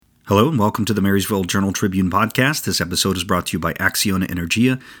Hello and welcome to the Marysville Journal-Tribune podcast. This episode is brought to you by Acciona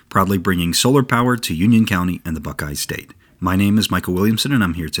Energia, proudly bringing solar power to Union County and the Buckeye State. My name is Michael Williamson, and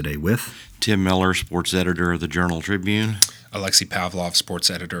I'm here today with Tim Miller, sports editor of the Journal-Tribune. Alexei Pavlov, sports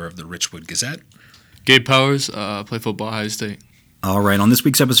editor of the Richwood Gazette. Gabe Powers, play football at Ohio State. All right, on this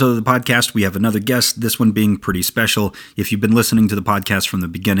week's episode of the podcast, we have another guest, this one being pretty special. If you've been listening to the podcast from the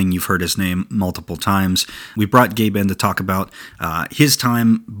beginning, you've heard his name multiple times. We brought Gabe in to talk about his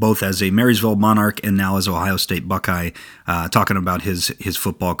time both as a Marysville Monarch and now as Ohio State Buckeye, talking about his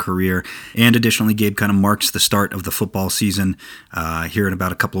football career. And additionally, Gabe kind of marks the start of the football season. Here in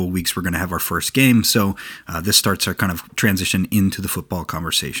about a couple of weeks, we're going to have our first game. So this starts our kind of transition into the football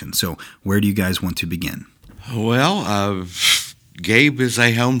conversation. So where do you guys want to begin? Well, Gabe is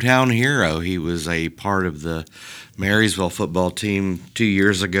a hometown hero. He was a part of the Marysville football team 2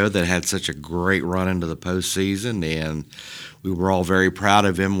 years ago that had such a great run into the postseason, and we were all very proud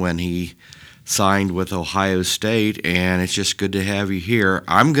of him when he signed with Ohio State, and it's just good to have you here.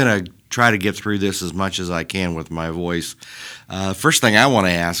 I'm going to try to get through this as much as I can with my voice. First thing I want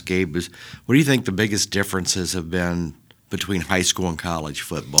to ask, Gabe, is what do you think the biggest differences have been between high school and college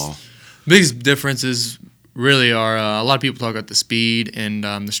football? Biggest differences really are a lot of people talk about the speed and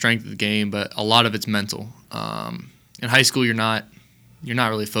the strength of the game, but a lot of it's mental. In high school, you're not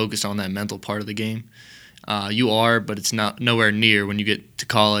really focused on that mental part of the game. You are, but it's not nowhere near. When you get to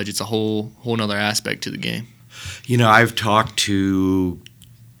college, it's a whole nother aspect to the game. You know, I've talked to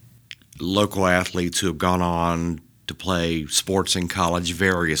local athletes who have gone on to play sports in college,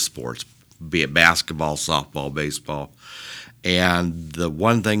 various sports, be it basketball, softball, baseball, and the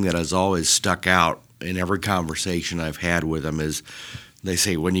one thing that has always stuck out in every conversation I've had with them is they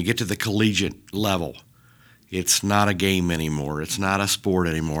say when you get to the collegiate level, it's not a game anymore. It's not a sport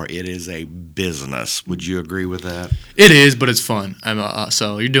anymore. It is a business. Would you agree with that? It is, but it's fun.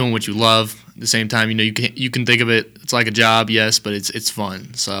 So you're doing what you love. At the same time, you can think of it. It's like a job, yes, but it's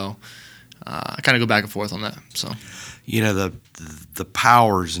fun. So I kind of go back and forth on that. So you know the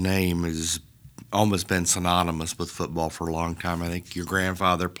Powers name has almost been synonymous with football for a long time. I think your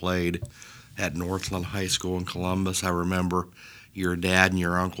grandfather played at Northland High School in Columbus. I remember your dad and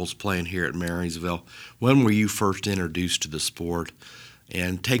your uncles playing here at Marysville. When were you first introduced to the sport?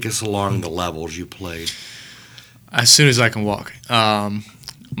 And take us along the levels you played. As soon as I can walk.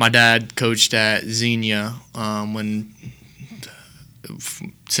 My dad coached at Xenia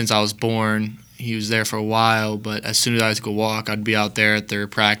since I was born. He was there for a while, but as soon as I could walk, I'd be out there at their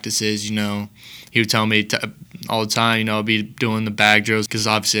practices. He would tell me all the time, I'd be doing the bag drills because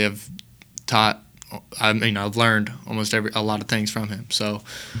obviously I've learned almost a lot of things from him. So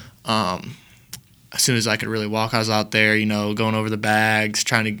as soon as I could really walk, I was out there, going over the bags,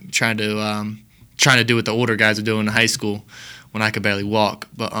 trying to do what the older guys are doing in high school when I could barely walk.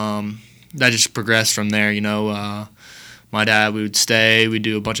 But that just progressed from there. My dad, we would stay, we'd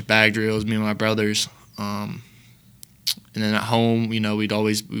do a bunch of bag drills, me and my brothers, and then at home,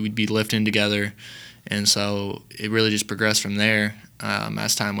 we'd be lifting together, and so it really just progressed from there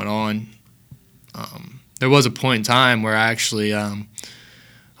as time went on. There was a point in time where I actually I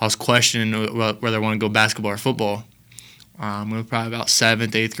was questioning whether I want to go basketball or football. We were probably about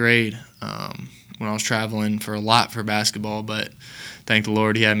 7th, 8th grade when I was traveling for a lot for basketball, but thank the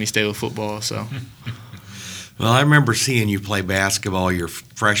Lord he had me stay with football. So. Well, I remember seeing you play basketball your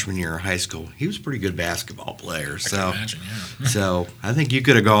freshman year of high school. He was a pretty good basketball player. I can imagine, yeah. So I think you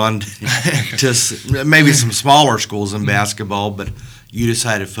could have gone to maybe some smaller schools in basketball, but you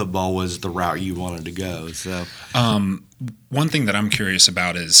decided football was the route you wanted to go. So, one thing that I'm curious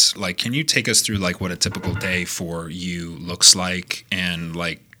about is, can you take us through, what a typical day for you looks like, and,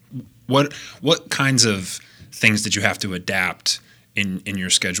 what kinds of things did you have to adapt in your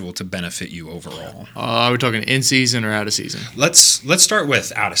schedule to benefit you overall? Are we talking in season or out of season? Let's start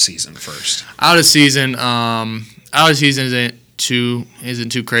with out of season first. Out of season isn't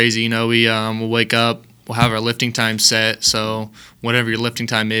too crazy. We'll wake up. We'll have our lifting time set, so whatever your lifting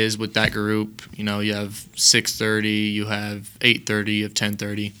time is with that group, you have 6:30, you have 8:30, you have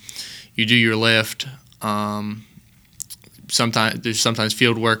 10:30. You do your lift. Sometimes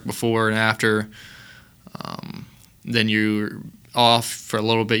field work before and after. Then you're off for a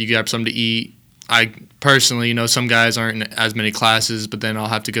little bit. You grab something to eat. I personally, some guys aren't in as many classes, but then I'll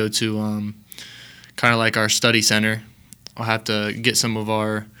have to go to kind of like our study center. I'll have to get some of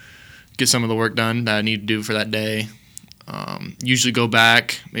the work done that I need to do for that day. Usually go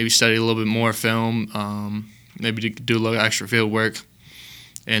back, maybe study a little bit more film, maybe do a little extra field work,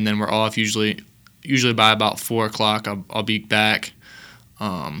 and then we're off usually by about 4 o'clock. I'll be back.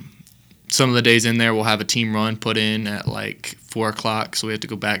 some of the days in there we'll have a team run put in at like 4 o'clock, so we have to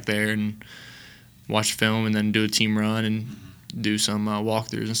go back there and watch film and then do a team run and do some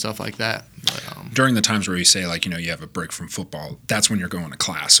walkthroughs and stuff like that. But, during the times where you say, like, you have a break from football, that's when you're going to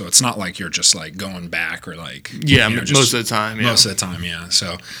class. So it's not like you're just like going back or like most of the time. Yeah. Most of the time, yeah.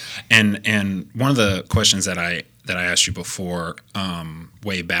 So, and one of the questions that I asked you before,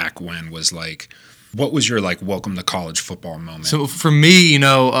 way back when, was like, what was your like welcome to college football moment? So for me, in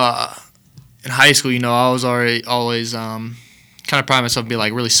high school, I was always kind of pride myself to be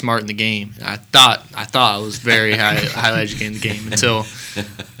like really smart in the game. I thought I was very highly educated in the game until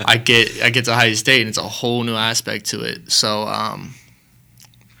I get to Ohio State, and it's a whole new aspect to it. So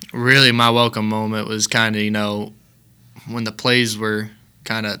really my welcome moment was kind of when the plays were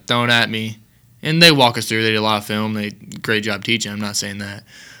kind of thrown at me, and they walk us through. They did a lot of film. They did a great job teaching. I'm not saying that.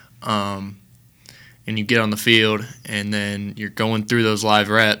 And you get on the field, and then you're going through those live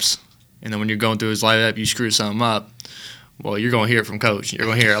reps, and then when you're going through those live reps, you screw something up. Well, you're going to hear it from coach. You're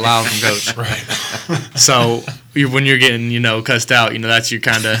going to hear it loud from coach. Right. So when you're getting, cussed out, that's your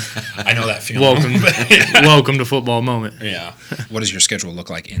kind of I know that feeling. welcome to football moment. Yeah. What does your schedule look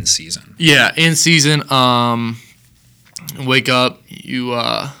like in season? Yeah, in season, wake up,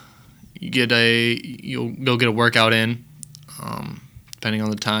 you'll go get a workout in, depending on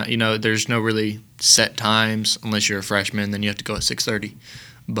the time. There's no really set times unless you're a freshman. Then you have to go at 6:30.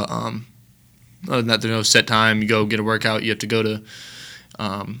 But other than that, there's no set time. You go get a workout. You have to go to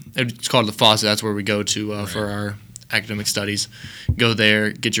it's called the faucet. That's where we go to right. for our academic studies. Go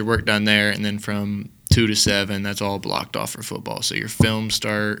there, get your work done there, and then from 2 to 7, that's all blocked off for football. So your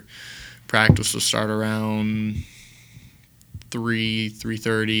practice will start around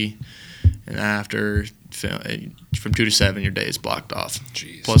 3:30, and after from 2 to 7, your day is blocked off.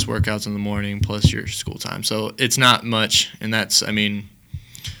 Jeez. Plus workouts in the morning, plus your school time. So it's not much, and that's your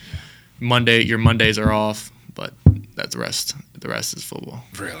Mondays are off, but that's the rest. The rest is football.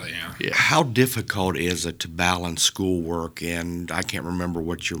 Really, yeah. Yeah. How difficult is it to balance schoolwork, and I can't remember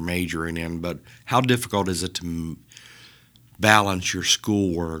what you're majoring in, but how difficult is it to balance your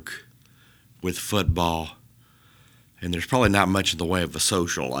schoolwork with football? And there's probably not much in the way of a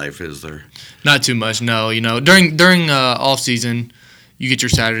social life, is there? Not too much, no. During off season, you get your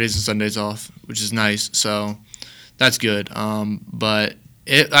Saturdays and Sundays off, which is nice. So that's good. But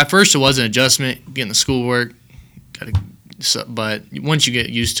at first it was an adjustment getting the schoolwork. But once you get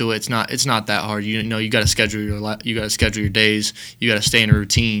used to it, it's not that hard. You got to schedule your days. You got to stay in a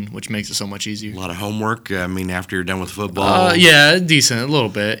routine, which makes it so much easier. A lot of homework. After you're done with football. Yeah, decent, a little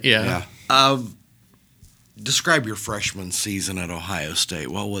bit. Yeah. Describe your freshman season at Ohio State.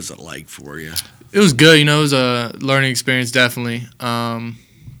 What was it like for you? It was good. It was a learning experience, definitely. You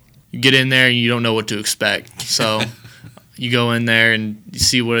get in there and you don't know what to expect. So you go in there and you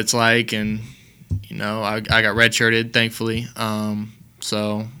see what it's like. And, I got redshirted, thankfully.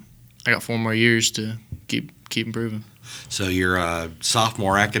 So I got 4 more years to keep improving. So you're a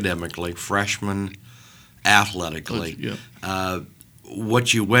sophomore academically, freshman athletically. Yeah.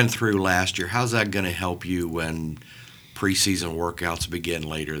 What you went through last year, how's that going to help you when preseason workouts begin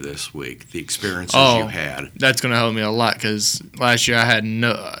later this week? The experiences you had. That's going to help me a lot because last year I had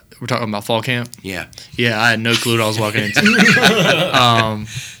we're talking about fall camp? Yeah. Yeah, I had no clue what I was walking into.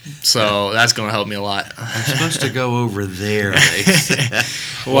 So that's going to help me a lot. I'm supposed to go over there.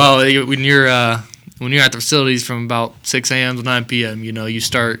 Well, when you're at the facilities from about 6 a.m. to 9 p.m., you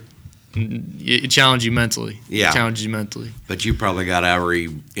start. It challenges you mentally. Yeah. It challenges you mentally. But you probably got every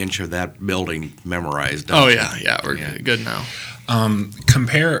inch of that building memorized. Oh, yeah. Yeah, we're good now.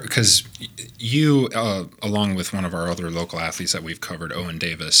 Because you, along with one of our other local athletes that we've covered, Owen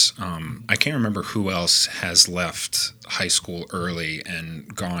Davis, I can't remember who else has left high school early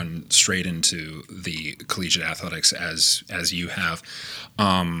and gone straight into the collegiate athletics as you have.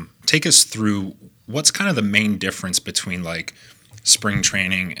 Take us through what's kind of the main difference between like spring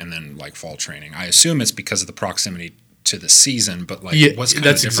training and then like fall training. I assume it's because of the proximity to the season, but like what's kind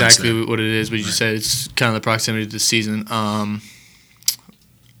that's of the difference exactly there? what it is. But you said it's kind of the proximity to the season.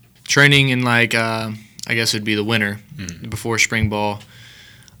 Training in like I guess it'd be the winter before spring ball.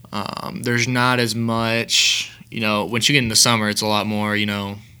 There's not as much. Once you get into summer, it's a lot more.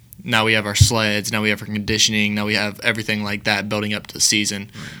 Now we have our sleds. Now we have our conditioning. Now we have everything like that building up to the season.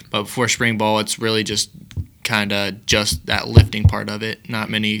 Right. But before spring ball, it's really just kind of just that lifting part of it. Not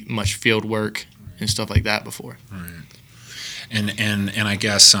much field work and stuff like that before. Right. And I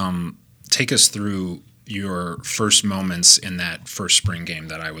guess take us through your first moments in that first spring game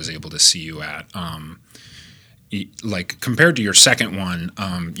that I was able to see you at. like compared to your second one,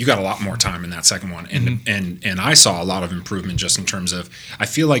 you got a lot more time in that second one, and I saw a lot of improvement just in terms of I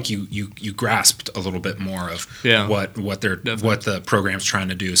feel like you grasped a little bit more of what the program's trying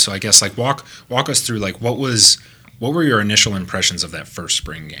to do. So I guess like walk us through like what were your initial impressions of that first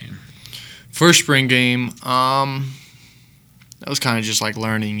spring game? First spring game, that was kind of just like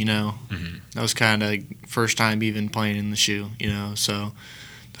learning, you know. That was kind of first time even playing in the shoe, you know. So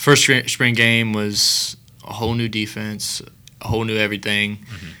the first spring game was a whole new defense, a whole new everything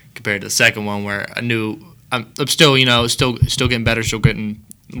compared to the second one where I knew I'm still, you know, still getting better,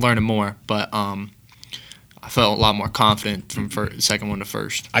 learning more, but I felt a lot more confident from second one to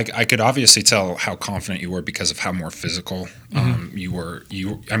first. I could obviously tell how confident you were because of how more physical you were.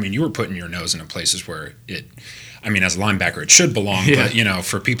 You were putting your nose into places where as a linebacker, it should belong. Yeah. But you know,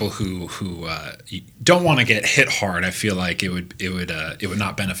 for people who don't want to get hit hard, I feel like it would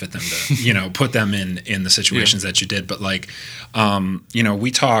not benefit them to you know put them in the situations that you did. But like, you know, we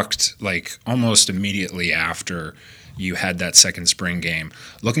talked like almost immediately after you had that second spring game.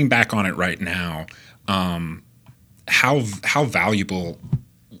 Looking back on it right now, how valuable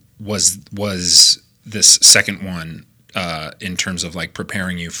was this second one? In terms of like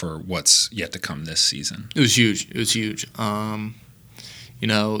preparing you for what's yet to come this season? It was huge. You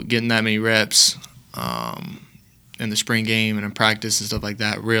know, getting that many reps in the spring game and in practice and stuff like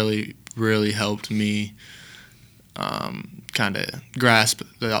that really, really helped me kind of grasp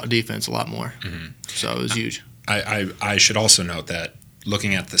the defense a lot more. So it was huge. I should also note that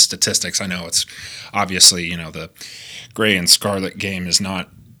looking at the statistics, I know it's obviously, you know, the gray and scarlet game is not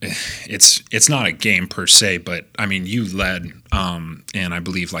it's not a game per se, but I mean, you led, and I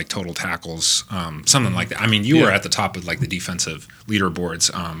believe like total tackles, something like that. I mean, you were at the top of like the defensive leaderboards,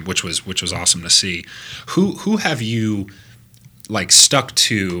 which was awesome to see. Who have you like stuck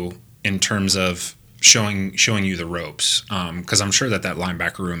to in terms of showing you the ropes? Because I'm sure that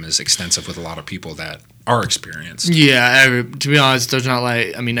linebacker room is extensive with a lot of people that are experienced. Yeah, to be honest, there's not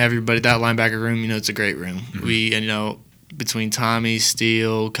like everybody that linebacker room. You know, it's a great room. You know. Between Tommy,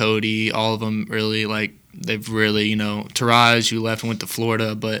 Steele, Cody, all of them really like they've really, you know, Taraj who left and went to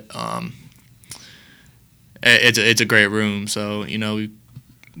Florida, but it's a great room. So you know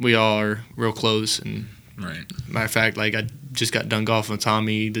we all are real close, and right. Matter of fact, like I just got done golfing with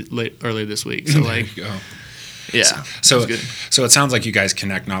Tommy earlier this week. So like, yeah. So it sounds like you guys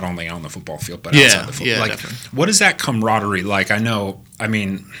connect not only on the football field but outside the football. Yeah, like, definitely. What is that camaraderie like?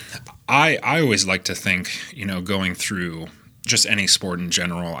 I always like to think, you know, going through just any sport in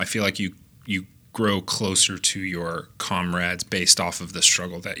general, I feel like you grow closer to your comrades based off of the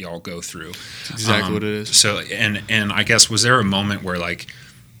struggle that y'all go through. That's exactly what it is. So, and I guess, was there a moment where like,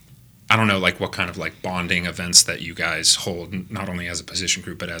 I don't know, like what kind of like bonding events that you guys hold, not only as a position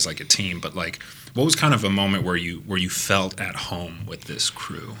group, but as like a team, but like, what was kind of a moment where you felt at home with this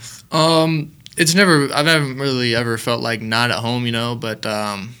crew? I've never really ever felt like not at home, you know, but,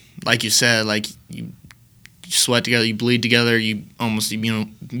 like you said, like you sweat together, you bleed together, you almost, you know,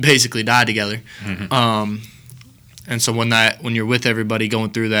 basically die together. And so when you're with everybody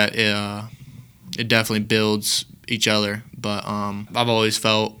going through that, it definitely builds each other. But I've always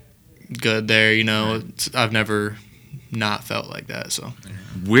felt good there, you know. I've never not felt like that. So,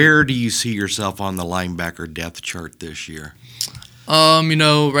 where do you see yourself on the linebacker depth chart this year? You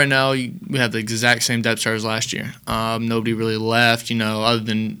know, right now we have the exact same depth chart as last year. Nobody really left, you know, other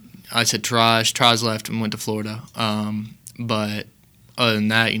than I said Traj left and went to Florida. But other than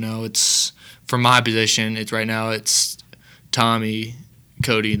that, you know, it's for my position. Right now it's Tommy,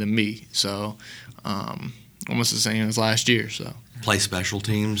 Cody, and then me. So almost the same as last year. So play special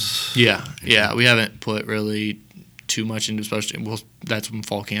teams. Yeah. We haven't put really too much into special teams. Well, that's when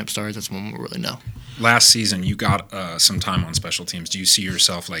fall camp starts. That's when we'll really know. Last season, you got some time on special teams. Do you see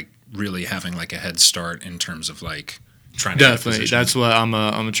yourself like really having like a head start in terms of like trying to definitely? That's what I'm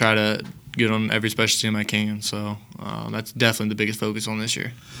gonna try to get on every special team I can. So that's definitely the biggest focus on this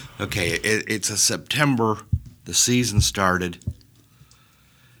year. Okay, it's a September. The season started.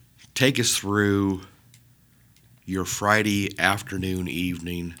 Take us through your Friday afternoon,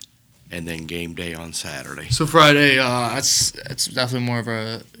 evening, and then game day on Saturday. So Friday, that's definitely more of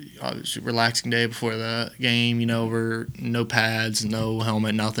a relaxing day before the game. You know, we're no pads, no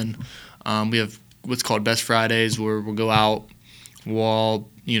helmet, nothing. We have what's called Best Fridays, where we'll go out, we'll all,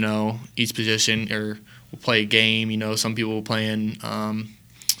 you know, each position, or we'll play a game. You know, some people will playing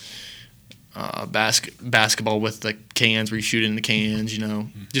basketball with the cans, where you shoot in the cans. You know,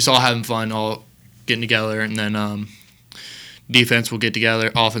 just all having fun, all getting together, and then defense will get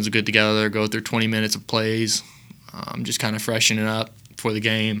together, offense will get together, go through 20 minutes of plays, just kind of freshening up for the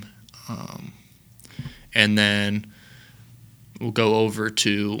game. and then we'll go over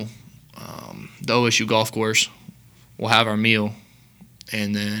to the OSU golf course. We'll have our meal,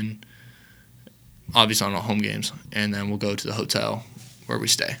 and then obviously on our home games, and then we'll go to the hotel where we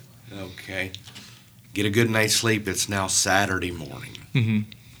stay. Okay. Get a good night's sleep. It's now Saturday morning. Mm-hmm.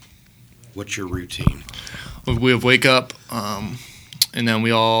 What's your routine? We wake up, and then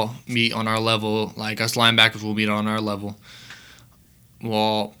we all meet on our level. Like us linebackers will meet on our level.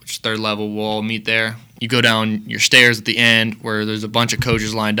 Which is third level, we'll all meet there. You go down your stairs at the end where there's a bunch of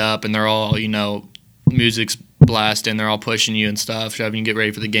coaches lined up, and they're all, music's blasting. They're all pushing you and stuff, having you get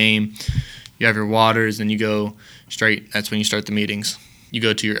ready for the game. You have your waters, and you go straight. That's when you start the meetings. You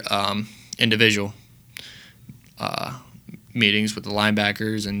go to your individual meetings with the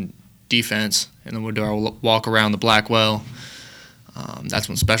linebackers and defense, and then we'll do our walk around the Blackwell. That's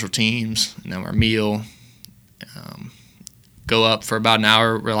when special teams, and then our meal. Go up for about an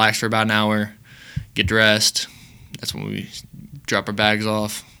hour, relax for about an hour, get dressed. That's when we drop our bags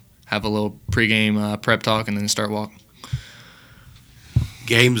off, have a little pregame prep talk, and then start walking.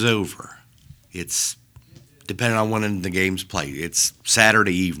 Game's over. It's depending on when the game's played. It's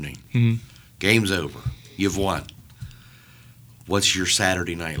Saturday evening. Mm-hmm. Game's over. You've won. What's your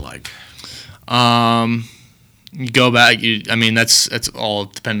Saturday night like? You go back. That's all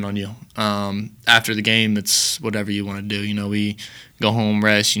dependent on you. After the game, it's whatever you want to do. We go home,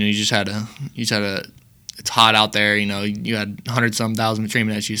 rest. You just had a. It's hot out there. You had 100-some thousand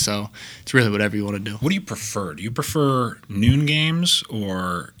streaming at you, so it's really whatever you want to do. What do you prefer? Do you prefer noon games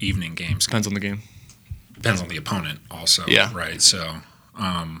or evening games? Depends on the game. Depends on the opponent, also. Yeah. Right. So,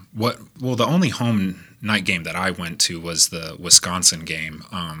 the only home night game that I went to was the Wisconsin game.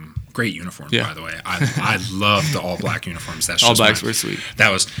 Great uniforms, by the way. I love the all black uniforms. That's all just blacks were sweet.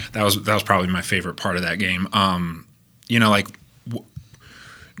 That was probably my favorite part of that game.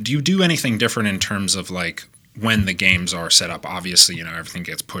 Do you do anything different in terms of like when the games are set up? Obviously, everything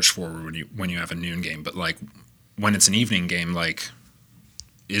gets pushed forward when you have a noon game, but like when it's an evening game, like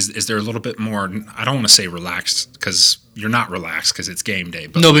is there a little bit more? I don't want to say relaxed because you're not relaxed because it's game day.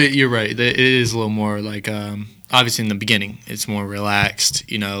 But no, but you're right. It is a little more like obviously in the beginning it's more relaxed.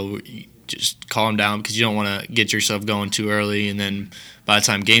 You just calm down because you don't want to get yourself going too early, and then by the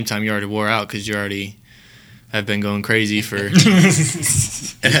time game time you already wore out because you already have been going crazy for You've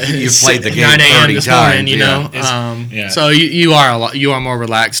played the game 9 a.m. 30 this times. morning. So you are more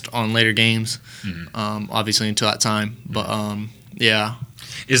relaxed on later games, obviously until that time. But yeah.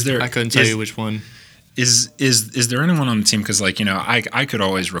 I couldn't tell you which one. Is there anyone on the team? Because I could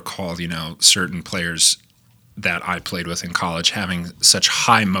always recall certain players that I played with in college having such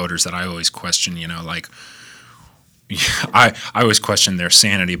high motors that I always question I always question their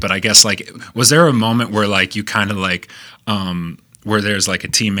sanity. But I guess was there a moment where you kind of where there's a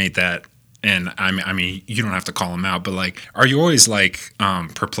teammate that, and I mean you don't have to call them out, but are you always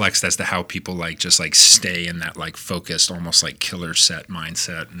perplexed as to how people just stay in that focused, almost killer set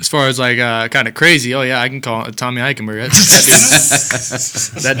mindset? As far as kind of crazy, oh yeah, I can call it Tommy Eichenberg.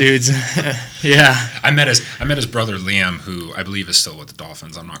 That dude's yeah. I met his brother Liam, who I believe is still with the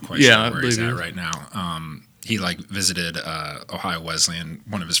Dolphins. I'm not quite sure where he's at right now. He visited Ohio Wesleyan.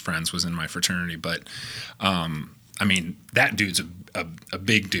 One of his friends was in my fraternity, but I mean that dude's a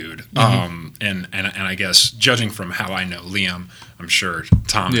big dude, and I guess judging from how I know Liam, I'm sure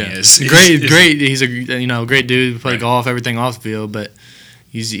Tommy is great. He's a great dude. Play golf, everything off the field, but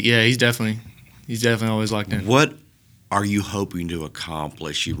he's definitely always locked in. What are you hoping to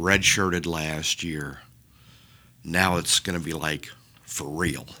accomplish? You redshirted last year. Now it's going to be for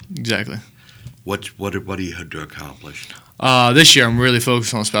real. Exactly. What do you hope to accomplish? This year I'm really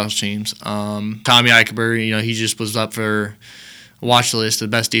focused on special teams. Tommy Eichenberg, he just was up for watch the list of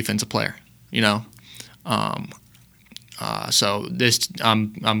the best defensive player, so this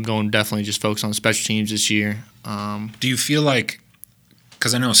I'm going to definitely just focus on special teams this year. Do you feel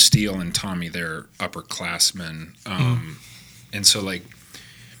because I know Steele and Tommy, they're upperclassmen, and so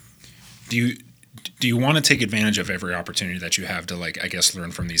do you want to take advantage of every opportunity that you have to I guess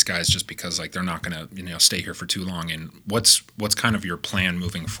learn from these guys just because they're not going to stay here for too long, and what's kind of your plan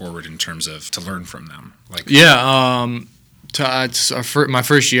moving forward in terms of to learn from them? My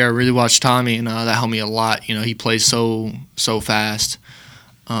first year, I really watched Tommy, and that helped me a lot. He plays so fast,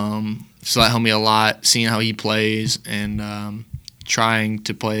 so that helped me a lot. Seeing how he plays and trying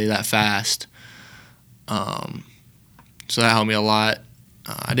to play that fast, so that helped me a lot.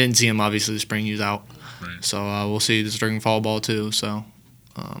 I didn't see him obviously the spring he was out, so we'll see this during fall ball too. So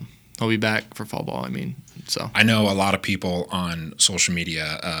he'll be back for fall ball. I mean, so I know a lot of people on social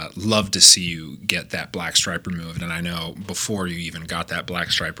media love to see you get that black stripe removed, and I know before you even got that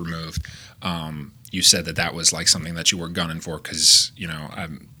black stripe removed, you said that was like something that you were gunning for because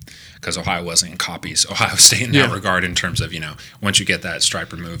Ohio wasn't in copies Ohio State in that regard in terms of once you get that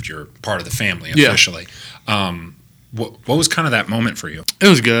stripe removed, you're part of the family officially. What was kind of that moment for you? It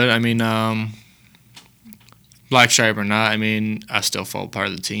was good. I mean, black stripe or not, I mean, I still felt part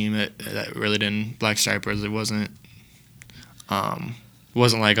of the team. It really didn't black stripers. It wasn't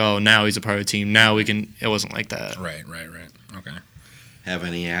like, oh, now he's a part of the team. Now we can. It wasn't like that. Right. Okay. Have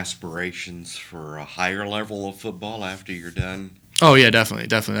any aspirations for a higher level of football after you're done? Oh yeah, definitely.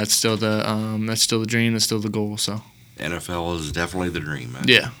 That's still the dream. That's still the goal. So NFL is definitely the dream. Huh?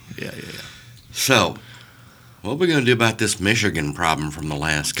 Yeah. So, what are we going to do about this Michigan problem from the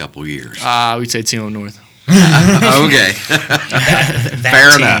last couple years? We'd say Team of North. Okay.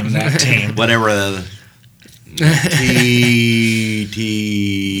 Fair enough. That team. Whatever the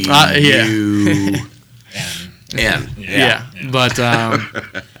N. Yeah. But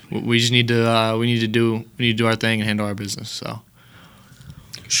we just need to do our thing and handle our business. So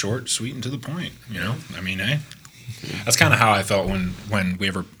short, sweet, and to the point. I mean, that's kind of how I felt when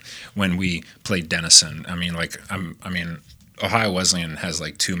we played Denison. I mean, Ohio Wesleyan has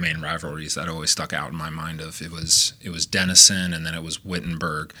like two main rivalries that always stuck out in my mind. It was Denison and then it was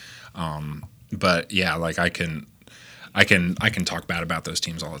Wittenberg. But yeah, like I can talk bad about those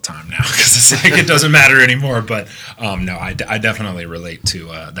teams all the time now because it's like it doesn't matter anymore. But no, I definitely relate to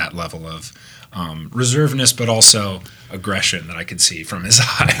that level of reservedness, but also aggression that I could see from his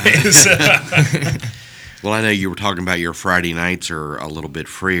eyes. Well, I know you were talking about your Friday nights are a little bit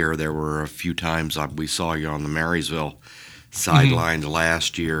freer. There were a few times we saw you on the Marysville sideline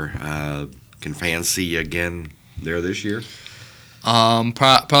last year. Can fans see you again there this year?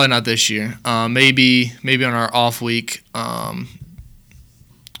 Probably not this year. Maybe on our off week.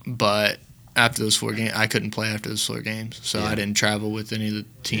 But after those 4 games, I couldn't play after those 4 games, so I didn't travel with any of the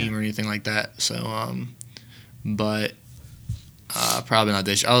team or anything like that. So, but probably not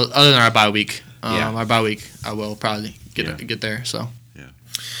this year. Other than our bye week. Our bye week, I will probably get there. So. Yeah.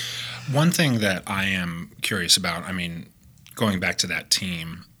 One thing that I am curious about, I mean, going back to that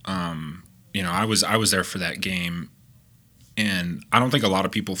team, I was there for that game, and I don't think a lot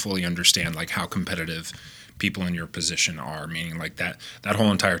of people fully understand like how competitive people in your position are. Meaning, like that whole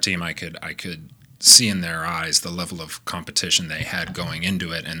entire team, I could see in their eyes the level of competition they had going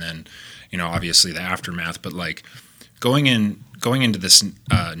into it, and then obviously the aftermath. But like going into this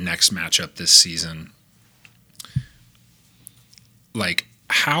next matchup this season, like.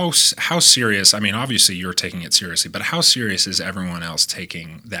 How serious? I mean, obviously you're taking it seriously, but how serious is everyone else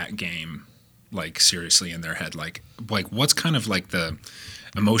taking that game, like seriously in their head? Like what's kind of like the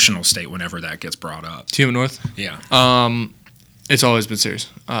emotional state whenever that gets brought up? Team of North. Yeah. It's always been serious.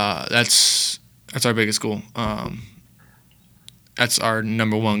 That's our biggest goal. That's our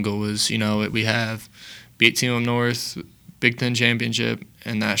number one goal. Is we have beat Team of North, Big Ten championship,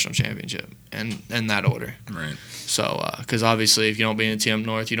 and national championship, and in that order. Right. So, because obviously, if you don't be in Team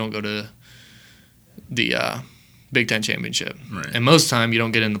North, you don't go to the Big Ten championship, right. And most of the time, you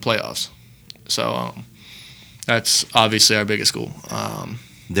don't get in the playoffs. So, that's obviously our biggest goal.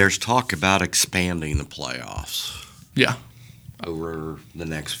 There's talk about expanding the playoffs. Yeah. Over the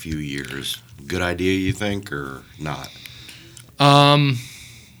next few years. Good idea, you think, or not?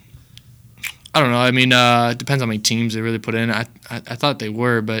 I don't know. I mean, it depends how many teams they really put in. I thought they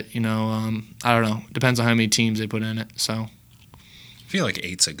were, but I don't know. Depends on how many teams they put in it. So I feel like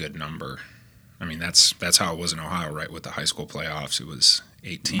 8's a good number. I mean, that's how it was in Ohio, right? With the high school playoffs, it was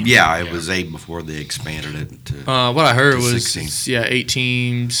 8 teams. Yeah, it was 8 before they expanded it to. What I heard was 16. 8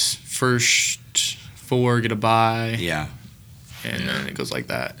 teams. First 4 get a bye. Yeah, and then it goes like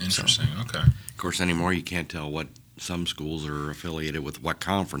that. Interesting. So. Okay. Of course, anymore you can't tell what. Some schools are affiliated with what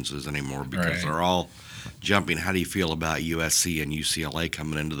conferences anymore because they're all jumping. How do you feel about USC and UCLA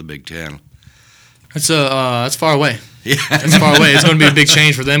coming into the Big Ten? That's far away. Yeah, that's far away. It's going to be a big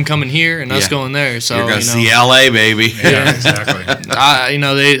change for them coming here and us going there. So you're going to see LA, baby. Yeah, exactly.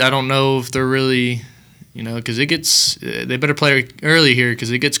 I don't know if they're really. Because they better play early here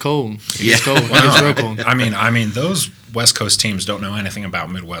because it gets cold. It gets cold. It gets real cold. I mean, those West Coast teams don't know anything about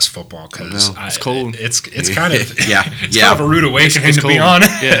Midwest football because it's cold. It's kind of it's kind of a rude awakening to be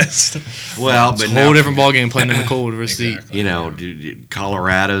honest. Yeah. Well, it's but a whole different ball game playing in the cold versus exactly.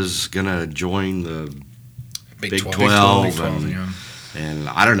 Colorado's gonna join the Big 12 yeah. and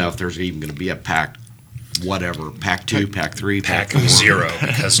I don't know if there's even going to be a Pac whatever, pack 2, pack 3, Pack 4. 0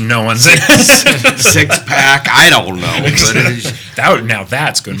 because no one's in it. 6-pack, I don't know. But Now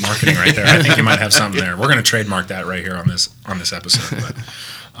that's good marketing right there. I think you might have something there. We're going to trademark that right here on this episode.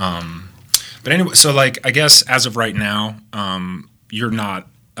 But anyway, so like I guess as of right now, you're not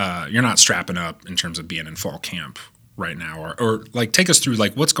strapping up in terms of being in fall camp right now, or like take us through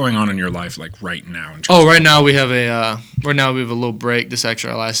like what's going on in your life like right now. Right now we have a little break. This is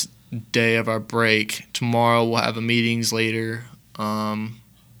actually our last day of our break. Tomorrow we'll have a meetings later.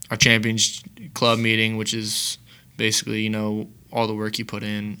 Our Champions Club meeting, which is basically all the work you put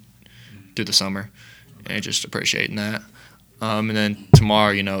in through the summer, and just appreciating that. And then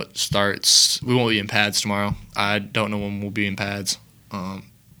tomorrow, it starts. We won't be in pads tomorrow. I don't know when we'll be in pads.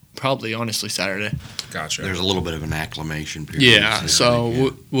 Probably, honestly, Saturday. Gotcha. There's a little bit of an acclimation period. Yeah,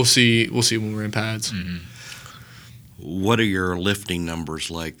 so we'll see. We'll see when we're in pads. Mm-hmm. What are your lifting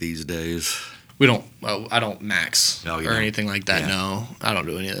numbers like these days? We don't. I don't max or anything like that. Yeah. No, I don't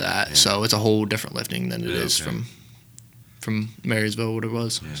do any of that. Yeah. So it's a whole different lifting than it is from Marysville, what it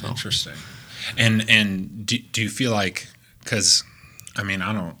was. Yeah. So. Interesting. And do you feel like, because I mean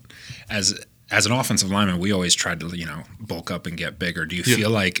I don't as an offensive lineman we always tried to bulk up and get bigger. Do you feel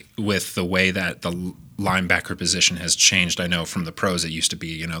like with the way that the linebacker position has changed, I know from the pros it used to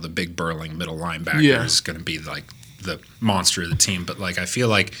be the big burling middle linebacker is going to be like the monster of the team, but like I feel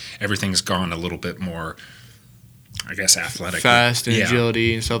like everything's gone a little bit more, I guess, athletic, fast and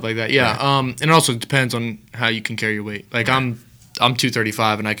agility and stuff like that. Yeah. Right. And it also depends on how you can carry your weight. Like I'm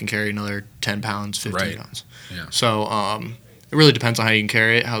 235 and I can carry another 10 pounds, 15 pounds. Yeah. So it really depends on how you can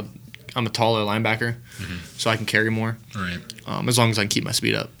carry it. How I'm a taller linebacker, so I can carry more. Right. As long as I can keep my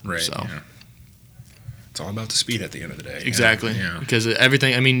speed up. Right. So. Yeah. It's all about the speed at the end of the day. Exactly. Yeah. Because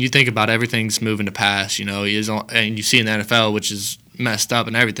everything. I mean, you think about it, everything's moving to pass. And you see in the NFL, which is messed up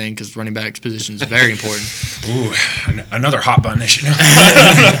and everything, because running back's position is very important. Ooh, another hot button issue.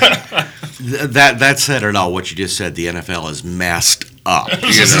 That said it all. What you just said, the NFL is messed up.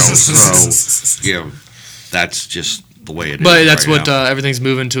 So that's just the way it is. But that's right what now. Everything's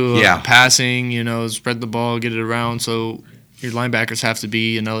moving to passing. Spread the ball, get it around. So your linebackers have to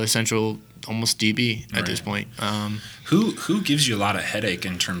be essential, almost DB at this point. Who gives you a lot of headache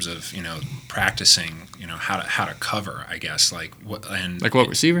in terms of practicing how to cover, I guess, like what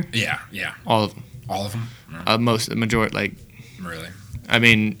receiver? Yeah. All of them. All of them. No. The majority, like really. I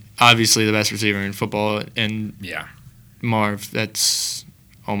mean, obviously the best receiver in football, and Marv. That's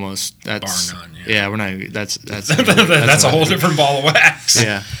bar none. Yeah, we're not. That's that's a whole different ball of wax.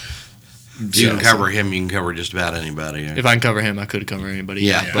 Yeah. You can cover him. You can cover just about anybody. If I can cover him, I could cover anybody.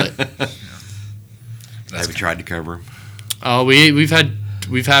 Yeah. But have you tried to cover him? Oh, we've had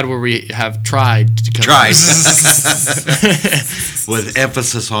where we have tried to cover him. With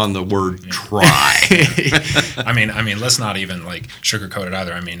emphasis on the word try. I mean, let's not even like sugarcoat it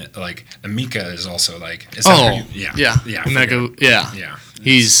either. I mean, like Emeka is also like. Yeah. Emeka, yeah.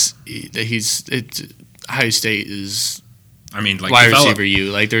 He's Ohio State is. I mean, like wide receiver.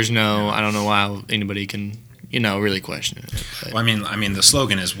 Like, there's no. I don't know why anybody can really question it. Well, I mean, the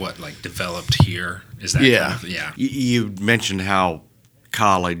slogan is what, like, developed here. Is that kind of, You mentioned how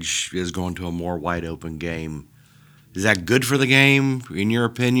college is going to a more wide open game. Is that good for the game, in your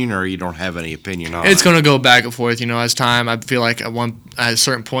opinion, or you don't have any opinion on it? It's going to go back and forth, as time. I feel like at a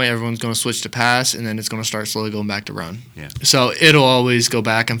certain point, everyone's going to switch to pass, and then it's going to start slowly going back to run. Yeah. So it'll always go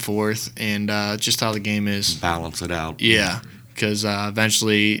back and forth, and just how the game is. Balance it out. Yeah, because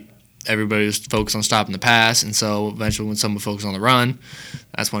eventually everybody was focused on stopping the pass, and so eventually when someone focuses on the run,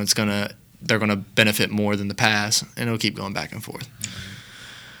 that's when they're going to benefit more than the pass, and it'll keep going back and forth.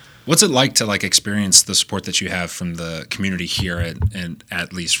 What's it like to experience the support that you have from the community here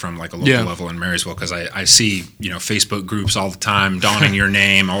at least from like a local level in Marysville? Because I see Facebook groups all the time donning your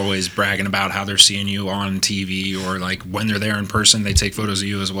name, always bragging about how they're seeing you on TV, or like when they're there in person they take photos of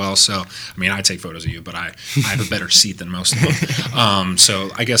you as well. So I mean, I take photos of you, but I have a better seat than most of them.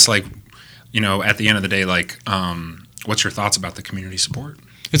 So I guess at the end of the day, what's your thoughts about the community support?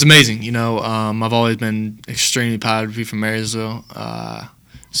 It's amazing. I've always been extremely proud to be from Marysville.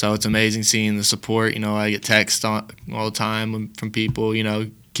 So it's amazing seeing the support. I get texts all the time from people,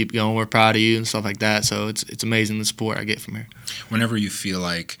 keep going, we're proud of you, and stuff like that. So it's amazing the support I get from here. Whenever you feel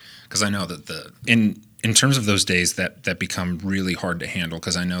like, because I know that in terms of those days that become really hard to handle,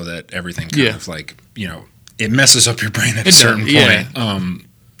 because I know that everything kind of it messes up your brain at a certain point.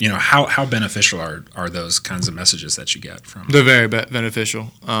 Yeah. How beneficial are those kinds of messages that you get from? They're very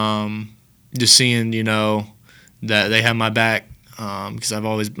beneficial. Just seeing, that they have my back. Because I've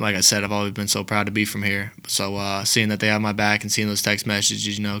always been so proud to be from here. So seeing that they have my back and seeing those text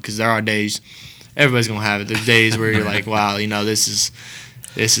messages, because there are days everybody's gonna have it. There's days where you're like, wow, this is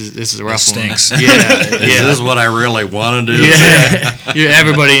a rough one. Stinks. This is what I really want to do. Yeah,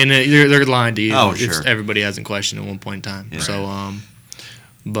 everybody in it. They're lying to you. Oh, sure. Everybody hasn't questioned at one point in time. Yeah. So,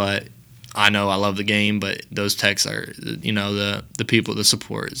 but I know I love the game. But those texts are, the people, the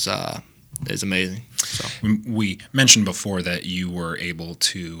support is amazing. So We mentioned before that you were able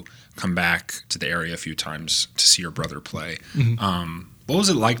to come back to the area a few times to see your brother play. Mm-hmm. What was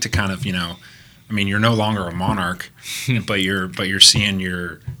it like to kind of, you're no longer a Monarch, but you're seeing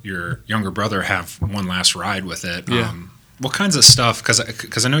your younger brother have one last ride with it. Yeah. What kinds of stuff?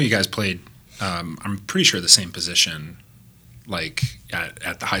 Because I know you guys played. I'm pretty sure the same position, like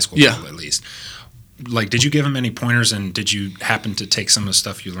at the high school level at least. Like, did you give him any pointers, and did you happen to take some of the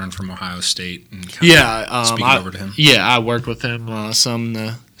stuff you learned from Ohio State and speak it over to him? Yeah, I worked with him some in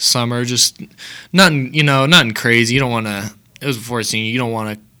the summer. Just nothing crazy. You don't want to. It was before senior. You don't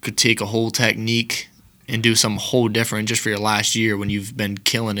want to critique a whole technique and do something whole different just for your last year when you've been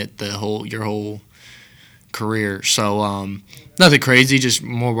killing it your whole career. So nothing crazy. Just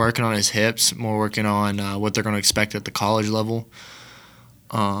more working on his hips, more working on what they're going to expect at the college level.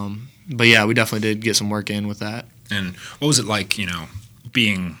 But yeah, we definitely did get some work in with that. And what was it like,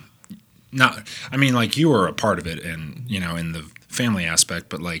 being you were a part of it and, in the family aspect,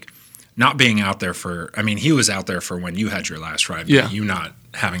 but like not being out there he was out there for when you had your last ride, but you not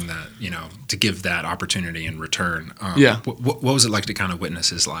having that, to give that opportunity in return. What was it like to kind of witness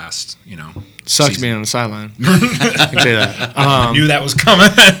his last, Sucks season? being on the sideline. I can say that. I knew that was coming.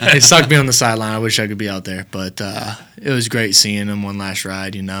 It sucked being on the sideline. I wish I could be out there, but it was great seeing him one last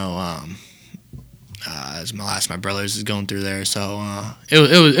ride. As my brothers is going through there, so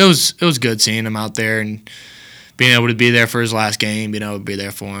it was good seeing him out there and being able to be there for his last game. Be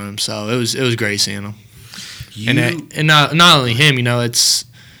there for him. So it was great seeing him. And not only him, it's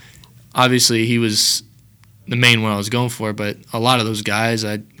obviously he was the main one I was going for, but a lot of those guys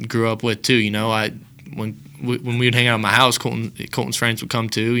I grew up with too. When we would hang out at my house, Colton's friends would come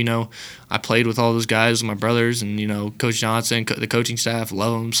too. I played with all those guys, my brothers, and Coach Johnson, the coaching staff,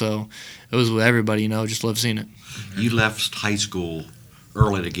 love them. So it was with everybody. Just love seeing it. You left high school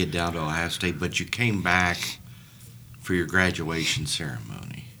early to get down to Ohio State, but you came back for your graduation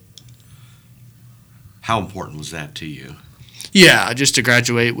ceremony. How important was that to you? Yeah, just to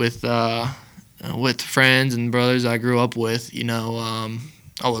graduate with friends and brothers I grew up with.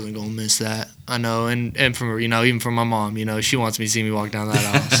 I wasn't gonna miss that. I know, and from even from my mom, she wants me to see me walk down that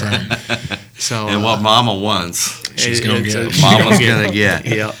aisle. So and what Mama wants, she's gonna get. Mama's gonna get.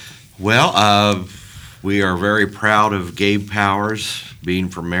 Yeah. Well, we are very proud of Gabe Powers being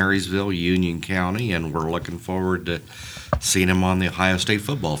from Marysville, Union County, and we're looking forward to seeing him on the Ohio State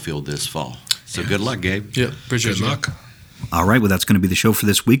football field this fall. So good luck, Gabe. Yep. Appreciate Good luck. All right, well, that's going to be the show for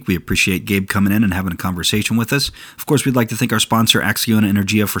this week. We appreciate Gabe coming in and having a conversation with us. Of course, we'd like to thank our sponsor, Acciona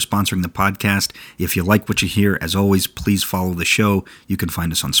Energia, for sponsoring the podcast. If you like what you hear, as always, please follow the show. You can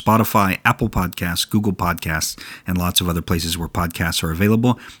find us on Spotify, Apple Podcasts, Google Podcasts, and lots of other places where podcasts are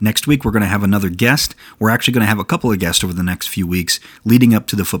available. Next week, we're going to have another guest. We're actually going to have a couple of guests over the next few weeks leading up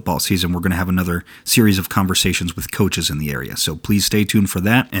to the football season. We're going to have another series of conversations with coaches in the area. So please stay tuned for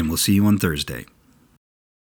that, and we'll see you on Thursday.